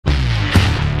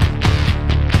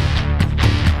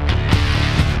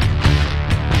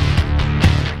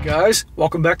guys?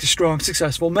 Welcome back to Strong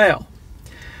Successful Male.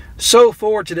 So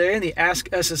for today in the Ask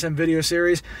SSM video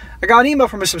series, I got an email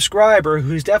from a subscriber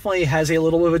who definitely has a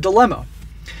little bit of a dilemma.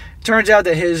 Turns out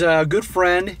that his good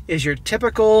friend is your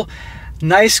typical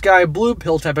nice guy, blue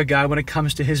pill type of guy when it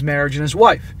comes to his marriage and his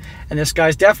wife. And this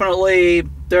guy's definitely,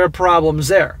 there are problems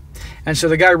there. And so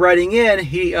the guy writing in,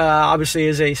 he obviously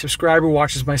is a subscriber,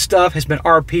 watches my stuff, has been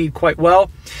RP'd quite well.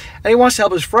 And he wants to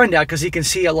help his friend out because he can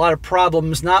see a lot of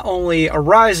problems not only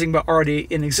arising but already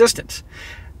in existence.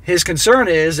 His concern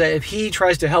is that if he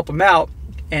tries to help him out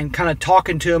and kind of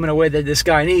talking to him in a way that this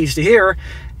guy needs to hear,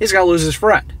 he's going to lose his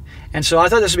friend. And so I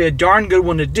thought this would be a darn good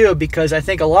one to do because I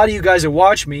think a lot of you guys that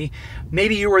watch me,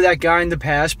 maybe you were that guy in the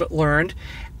past but learned,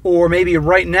 or maybe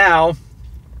right now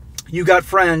you got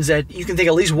friends that you can think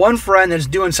at least one friend that's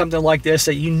doing something like this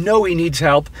that you know he needs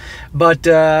help but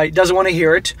doesn't want to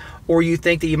hear it, or you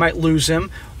think that you might lose him,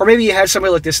 or maybe you had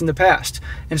somebody like this in the past.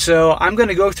 And so I'm going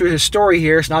to go through his story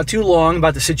here. It's not too long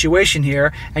about the situation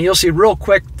here, and you'll see real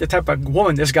quick the type of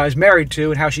woman this guy's married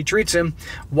to and how she treats him,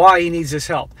 why he needs this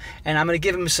help. And I'm going to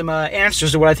give him some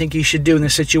answers to what I think he should do in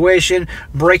this situation,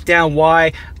 break down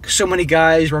why so many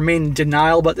guys remain in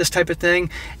denial about this type of thing,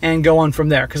 and go on from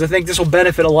there. Because I think this will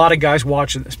benefit a lot of guys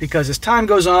watching this, because as time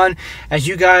goes on, as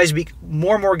you guys,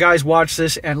 more and more guys watch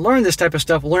this and learn this type of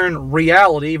stuff, learn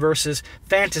reality versus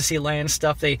fantasy land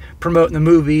stuff they promote in the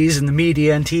movies and the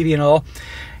media and TV and all,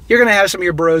 you're going to have some of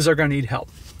your bros that are going to need help.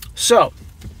 So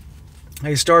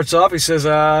he starts off, he says,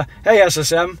 hey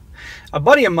SSM, a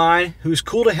buddy of mine who's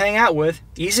cool to hang out with,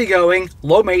 easygoing,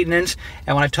 low maintenance,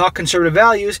 and when I talk conservative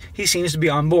values, he seems to be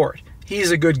on board.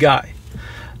 He's a good guy.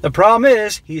 The problem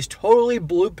is he's totally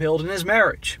blue-pilled in his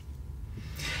marriage.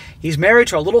 He's married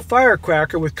to a little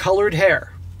firecracker with colored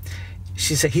hair.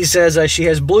 He says she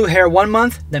has blue hair one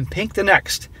month, then pink the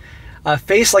next. A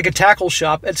face like a tackle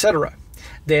shop, etc.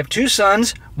 They have 2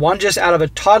 sons, one just out of a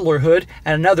toddlerhood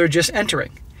and another just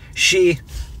entering. She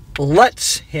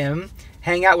lets him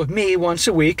hang out with me once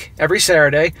a week, every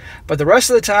Saturday, but the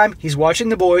rest of the time he's watching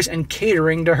the boys and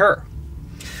catering to her.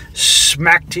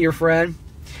 Smack to your friend.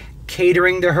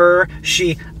 Catering to her.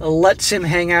 She lets him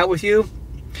hang out with you.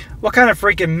 What kind of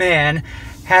freaking man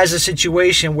has a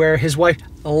situation where his wife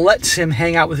lets him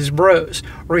hang out with his bros,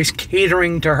 or he's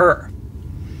catering to her?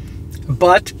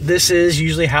 But this is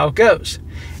usually how it goes.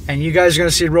 And you guys are going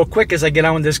to see real quick as I get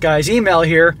on with this guy's email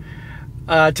here,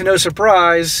 to no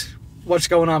surprise, what's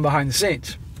going on behind the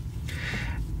scenes.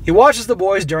 He watches the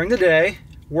boys during the day,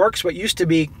 works what used to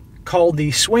be called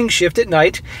the swing shift at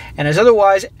night, and is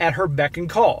otherwise at her beck and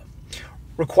call.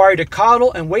 Required to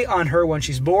coddle and wait on her when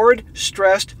she's bored,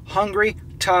 stressed, hungry,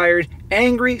 tired,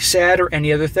 angry, sad, or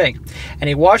any other thing. And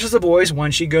he watches the boys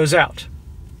when she goes out.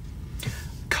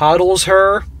 Coddles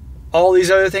her, all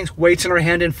these other things, waits on her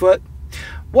hand and foot.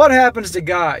 What happens to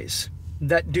guys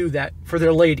that do that for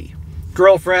their lady?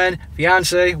 Girlfriend,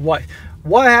 fiance, wife.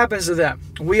 What happens to them?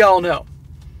 We all know.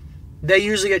 They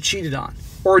usually get cheated on,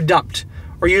 or dumped,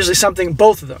 or usually something,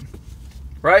 both of them,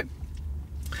 right?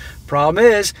 Problem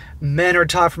is, men are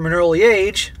taught from an early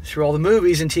age, through all the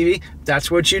movies and TV,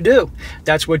 that's what you do.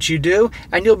 That's what you do,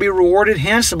 and you'll be rewarded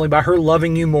handsomely by her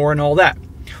loving you more and all that.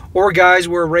 Or guys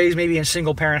were raised maybe in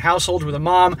single-parent households where the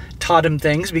mom taught him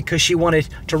things because she wanted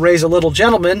to raise a little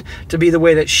gentleman to be the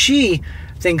way that she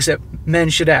thinks that men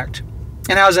should act.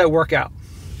 And how does that work out?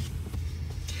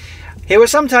 He would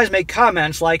sometimes make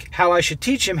comments like how I should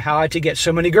teach him how to get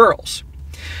so many girls.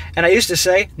 And I used to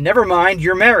say, never mind,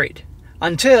 you're married.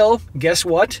 Until, guess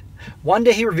what? One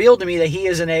day he revealed to me that he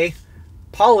is in a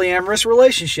polyamorous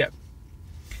relationship.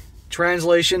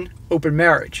 Translation, open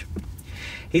marriage.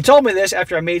 He told me this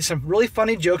after I made some really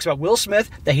funny jokes about Will Smith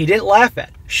that he didn't laugh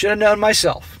at. Should have known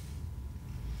myself.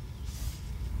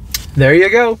 There you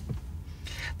go.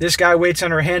 This guy waits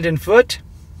on her hand and foot,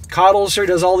 coddles her,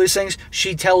 does all these things.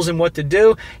 She tells him what to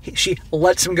do. She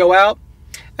lets him go out.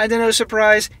 And then, no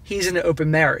surprise, he's in an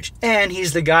open marriage. And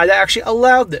he's the guy that actually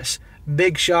allowed this.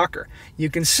 Big shocker. You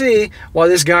can see why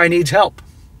this guy needs help.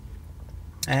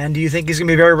 And do you think he's going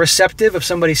to be very receptive of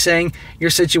somebody saying your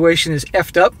situation is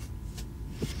effed up?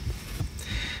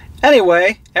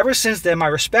 Anyway, ever since then, my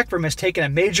respect for him has taken a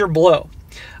major blow.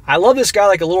 I love this guy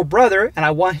like a little brother, and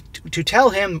I want to tell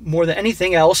him more than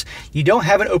anything else, you don't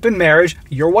have an open marriage,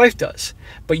 your wife does.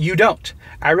 But you don't.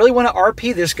 I really want to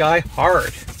RP this guy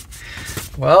hard.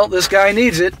 Well, this guy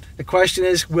needs it. The question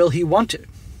is, will he want it?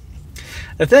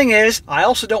 The thing is, I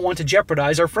also don't want to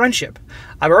jeopardize our friendship.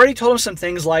 I've already told him some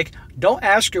things like, don't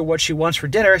ask her what she wants for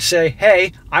dinner, say,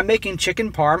 hey, I'm making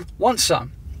chicken parm, want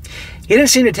some? He didn't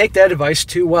seem to take that advice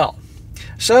too well.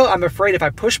 So I'm afraid if I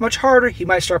push much harder, he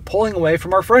might start pulling away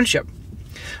from our friendship.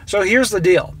 So here's the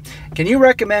deal. Can you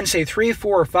recommend, say, 3,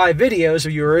 4, or 5 videos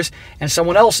of yours and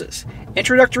someone else's?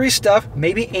 Introductory stuff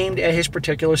maybe aimed at his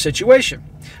particular situation,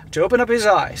 to open up his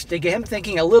eyes, to get him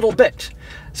thinking a little bit.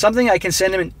 Something I can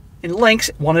send him in links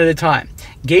one at a time.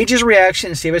 Gauge his reaction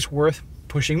and see if it's worth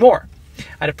pushing more.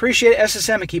 I'd appreciate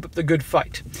SSM and keep up the good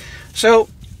fight. So,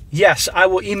 yes, I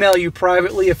will email you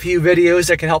privately a few videos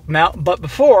that can help him out, but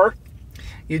before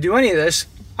you do any of this,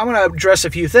 I'm going to address a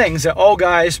few things that all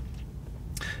guys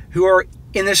who are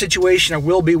in this situation or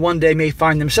will be one day may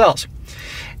find themselves.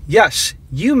 Yes,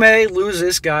 you may lose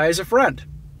this guy as a friend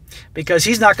because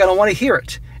he's not going to want to hear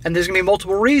it. And there's going to be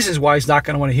multiple reasons why he's not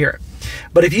going to want to hear it.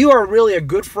 But if you are really a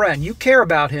good friend, you care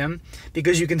about him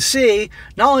because you can see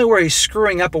not only where he's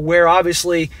screwing up, but where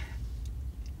obviously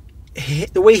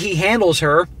the way he handles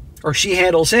her or she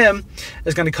handles him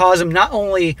is going to cause him not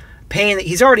only pain,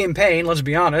 he's already in pain, let's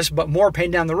be honest, but more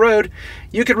pain down the road,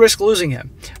 you could risk losing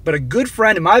him. But a good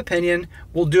friend, in my opinion,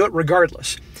 will do it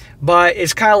regardless. But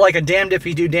it's kind of like a damned if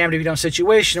you do, damned if you don't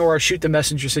situation, or a shoot the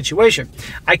messenger situation.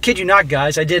 I kid you not,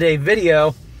 guys. I did a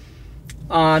video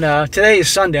on, today is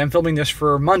Sunday. I'm filming this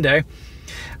for Monday.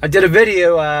 I did a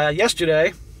video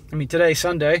today,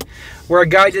 Sunday, where a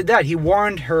guy did that. He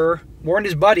warned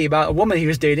his buddy about a woman he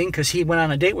was dating because he went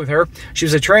on a date with her. She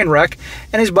was a train wreck,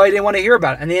 and his buddy didn't want to hear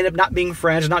about it. And they ended up not being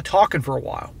friends, not talking for a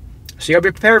while. So you got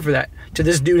to be prepared for that, to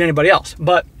this dude and anybody else.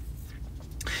 But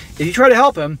if you try to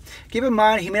help him, keep in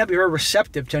mind he may not be very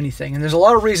receptive to anything. And there's a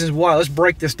lot of reasons why. Let's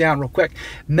break this down real quick.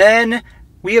 Men,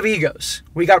 we have egos.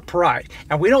 We got pride.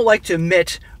 And we don't like to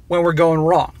admit when we're going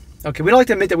wrong. Okay, we don't like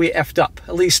to admit that we effed up,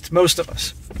 at least most of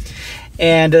us.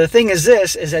 And the thing is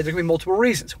this, is that there can be multiple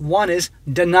reasons. One is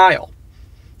denial.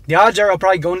 The odds are I'll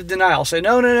probably go into denial. Say,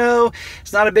 no,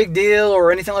 it's not a big deal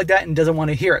or anything like that, and doesn't want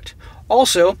to hear it.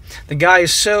 Also, the guy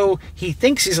is he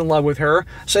thinks he's in love with her,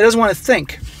 so he doesn't want to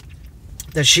think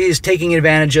that she is taking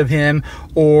advantage of him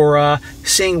or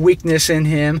seeing weakness in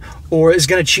him or is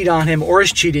going to cheat on him or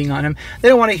is cheating on him. They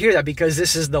don't want to hear that because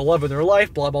this is the love of their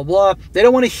life, blah, blah, blah. They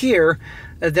don't want to hear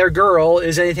that their girl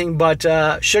is anything but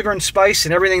sugar and spice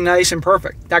and everything nice and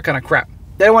perfect. That kind of crap.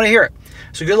 They don't want to hear it.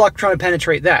 So good luck trying to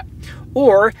penetrate that.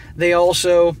 Or they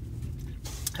also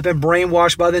have been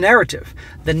brainwashed by the narrative.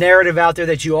 The narrative out there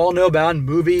that you all know about in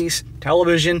movies,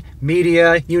 television,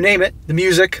 media, you name it, the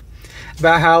music,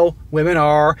 about how women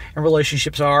are and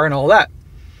relationships are and all that.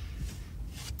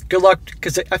 Good luck,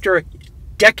 because after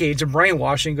decades of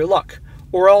brainwashing, good luck.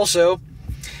 Or also,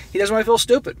 he doesn't want to feel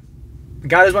stupid. The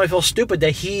guy doesn't want to feel stupid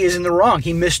that he is in the wrong.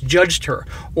 He misjudged her.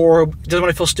 Or doesn't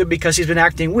want to feel stupid because he's been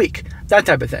acting weak. That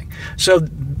type of thing. So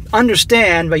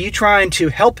understand, by you trying to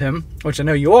help him, which I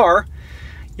know you are,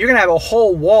 you're going to have a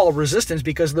whole wall of resistance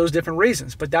because of those different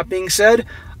reasons. But that being said,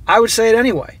 I would say it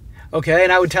anyway. Okay,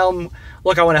 and I would tell him,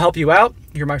 look, I want to help you out.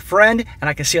 You're my friend, and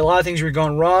I can see a lot of things you're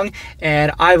going wrong,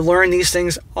 and I've learned these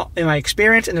things in my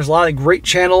experience, and there's a lot of great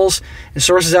channels and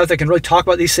sources out there that can really talk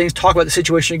about these things, talk about the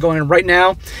situation you're going in right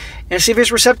now, and see if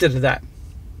he's receptive to that.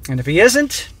 And if he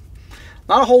isn't,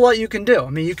 not a whole lot you can do. I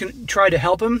mean, you can try to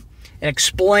help him and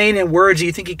explain in words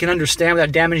you think he can understand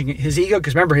without damaging his ego,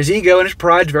 because remember, his ego and his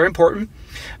pride is very important.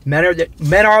 Men are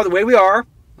the way we are.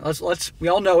 We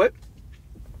all know it.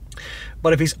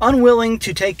 But if he's unwilling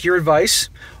to take your advice,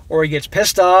 or he gets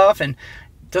pissed off and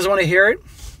doesn't want to hear it,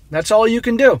 that's all you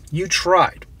can do. You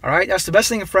tried. All right? That's the best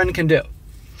thing a friend can do.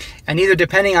 And either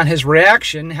depending on his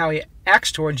reaction, how he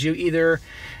acts towards you, either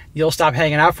you'll stop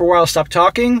hanging out for a while, stop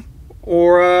talking,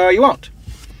 or you won't.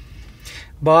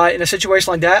 But in a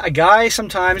situation like that, a guy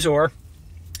sometimes, or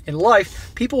in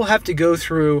life, people have to go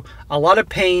through a lot of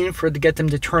pain to get them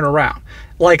to turn around.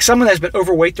 Like someone that's been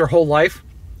overweight their whole life,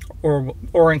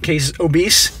 or in cases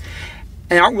obese,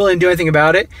 and aren't willing to do anything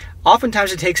about it.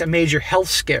 Oftentimes it takes a major health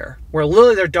scare where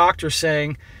literally their doctor's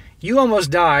saying, you almost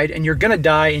died and you're going to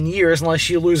die in years unless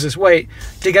you lose this weight,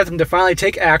 to get them to finally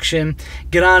take action,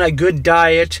 get on a good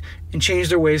diet, and change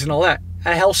their ways and all that.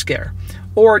 A health scare.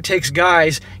 Or it takes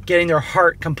guys getting their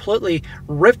heart completely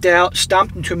ripped out,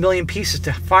 stomped into a million pieces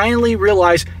to finally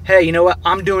realize, hey, you know what,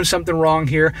 I'm doing something wrong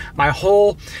here. My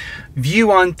whole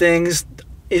view on things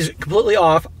is completely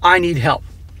off. I need help.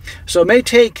 So it may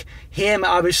take him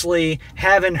obviously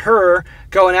having her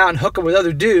going out and hooking with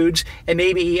other dudes, and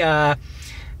maybe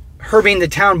her being the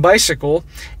town bicycle,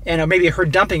 and maybe her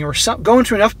dumping or going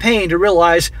through enough pain to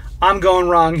realize I'm going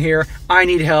wrong here. I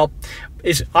need help.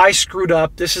 I screwed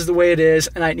up. This is the way it is,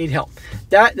 and I need help.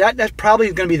 That's probably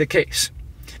going to be the case,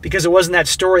 because it wasn't that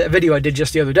video I did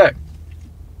just the other day.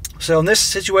 So in this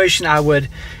situation, I would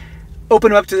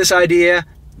open him up to this idea.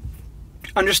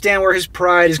 Understand where his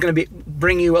pride is going to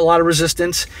bring you a lot of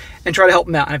resistance, and try to help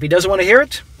him out. And if he doesn't want to hear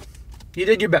it, you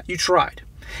did your best. You tried.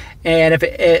 And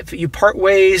if you part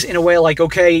ways in a way like,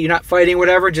 okay, you're not fighting,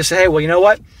 whatever, just say, hey, well, you know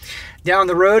what? Down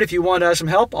the road, if you want some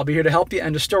help, I'll be here to help you.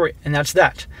 End of story. And that's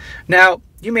that. Now,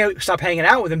 you may stop hanging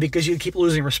out with him because you keep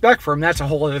losing respect for him. That's a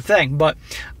whole other thing. But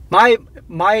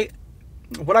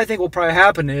what I think will probably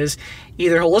happen is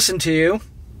either he'll listen to you,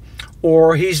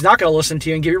 or he's not going to listen to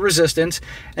you and give you resistance,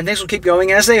 and things will keep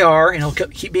going as they are, and he'll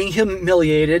keep being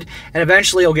humiliated, and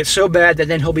eventually it'll get so bad that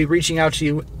then he'll be reaching out to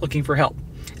you looking for help.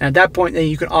 And at that point, then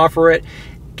you can offer it,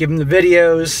 give him the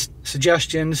videos,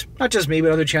 suggestions, not just me,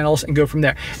 but other channels, and go from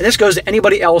there. And this goes to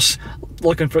anybody else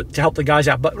looking to help the guys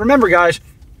out. But remember, guys,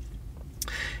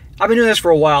 I've been doing this for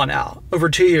a while now, over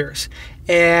 2 years,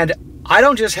 and I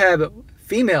don't just have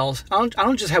females, I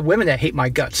don't just have women that hate my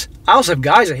guts. I also have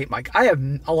guys that hate my guts. I have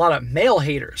a lot of male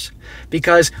haters,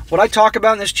 because what I talk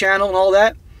about in this channel and all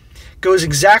that goes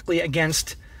exactly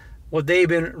against what they've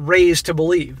been raised to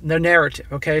believe, their narrative,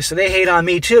 okay? So they hate on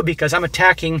me too because I'm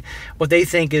attacking what they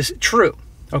think is true,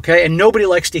 okay? And nobody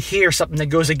likes to hear something that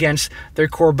goes against their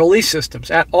core belief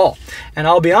systems at all. And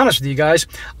I'll be honest with you guys,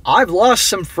 I've lost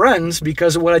some friends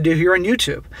because of what I do here on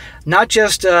YouTube. Not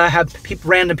just have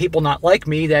random people not like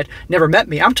me that never met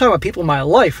me. I'm talking about people in my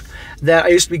life that I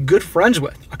used to be good friends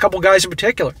with. A couple guys in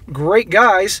particular. Great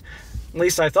guys, at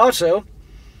least I thought so.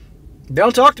 They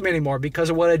don't talk to me anymore because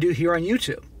of what I do here on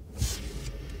YouTube.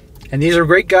 And these are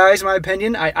great guys, in my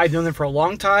opinion. I've known them for a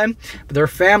long time, but they're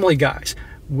family guys,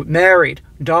 married,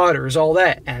 daughters, all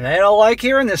that. And they don't like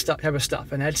hearing this type of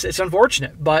stuff. And it's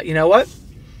unfortunate. But you know what?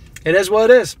 It is what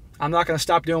it is. I'm not going to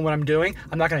stop doing what I'm doing.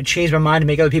 I'm not going to change my mind to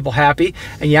make other people happy.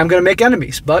 And yeah, I'm going to make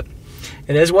enemies. But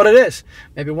it is what it is.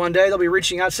 Maybe one day they'll be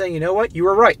reaching out saying, you know what? You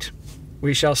were right.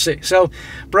 We shall see. So,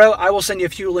 bro, I will send you a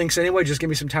few links anyway. Just give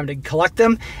me some time to collect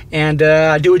them. And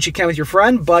do what you can with your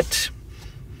friend. But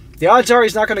the odds are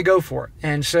he's not going to go for it.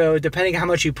 And so depending on how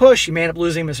much you push, you may end up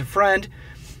losing him as a friend.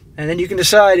 And then you can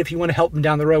decide if you want to help him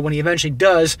down the road when he eventually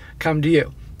does come to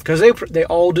you. Because they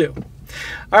all do.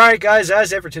 All right, guys,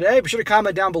 that's it for today. Be sure to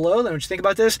comment down below. Let me know what you think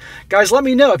about this. Guys, let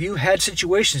me know if you had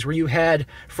situations where you had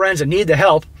friends that need the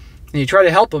help, and you try to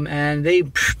help them, and they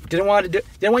didn't want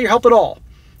your help at all,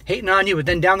 hating on you. But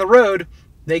then down the road,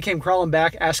 they came crawling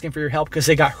back asking for your help because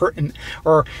they got hurt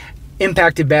or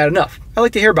impacted bad enough. I'd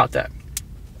like to hear about that.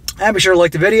 And be sure to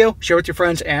like the video, share with your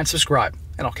friends, and subscribe.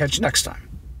 And I'll catch you next time.